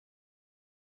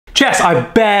Chess, I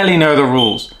barely know the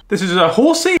rules. This is a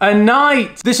horsey, a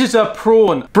knight. This is a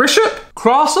pawn. Bishop,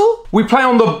 castle. We play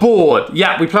on the board.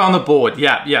 Yeah, we play on the board.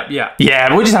 Yeah.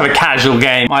 Yeah, we'll just have a casual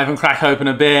game. Might even crack open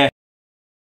a beer.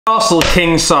 Castle,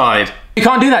 king side. You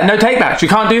can't do that. No takebacks. You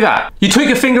can't do that. You took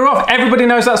your finger off. Everybody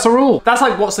knows that's the rule. That's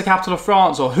like, what's the capital of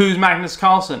France, or who's Magnus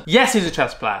Carlsen? Yes, he's a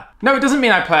chess player. No, it doesn't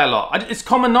mean I play a lot. It's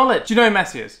common knowledge. Do you know who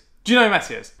Messi is? Do you know who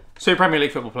Messi is? So, you're a Premier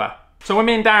League football player. So when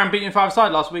me and Darren beat you in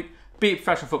five-a-side last week, beat a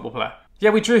professional football player. Yeah,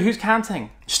 we drew. Who's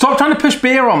counting? Stop trying to push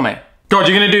beer on me. God,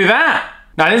 you're gonna do that?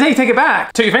 No, I didn't say you take it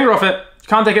back. Took your finger off it. You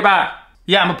can't take it back.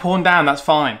 Yeah, I'm a pawn down. That's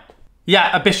fine.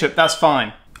 Yeah, a bishop. That's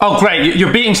fine. Oh, great.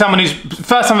 You're beating someone who's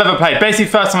first time I've ever played. Basically,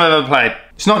 first time I've ever played.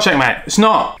 It's not checkmate. It's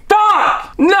not.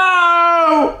 Fuck!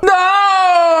 No!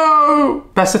 No!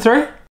 Best of three?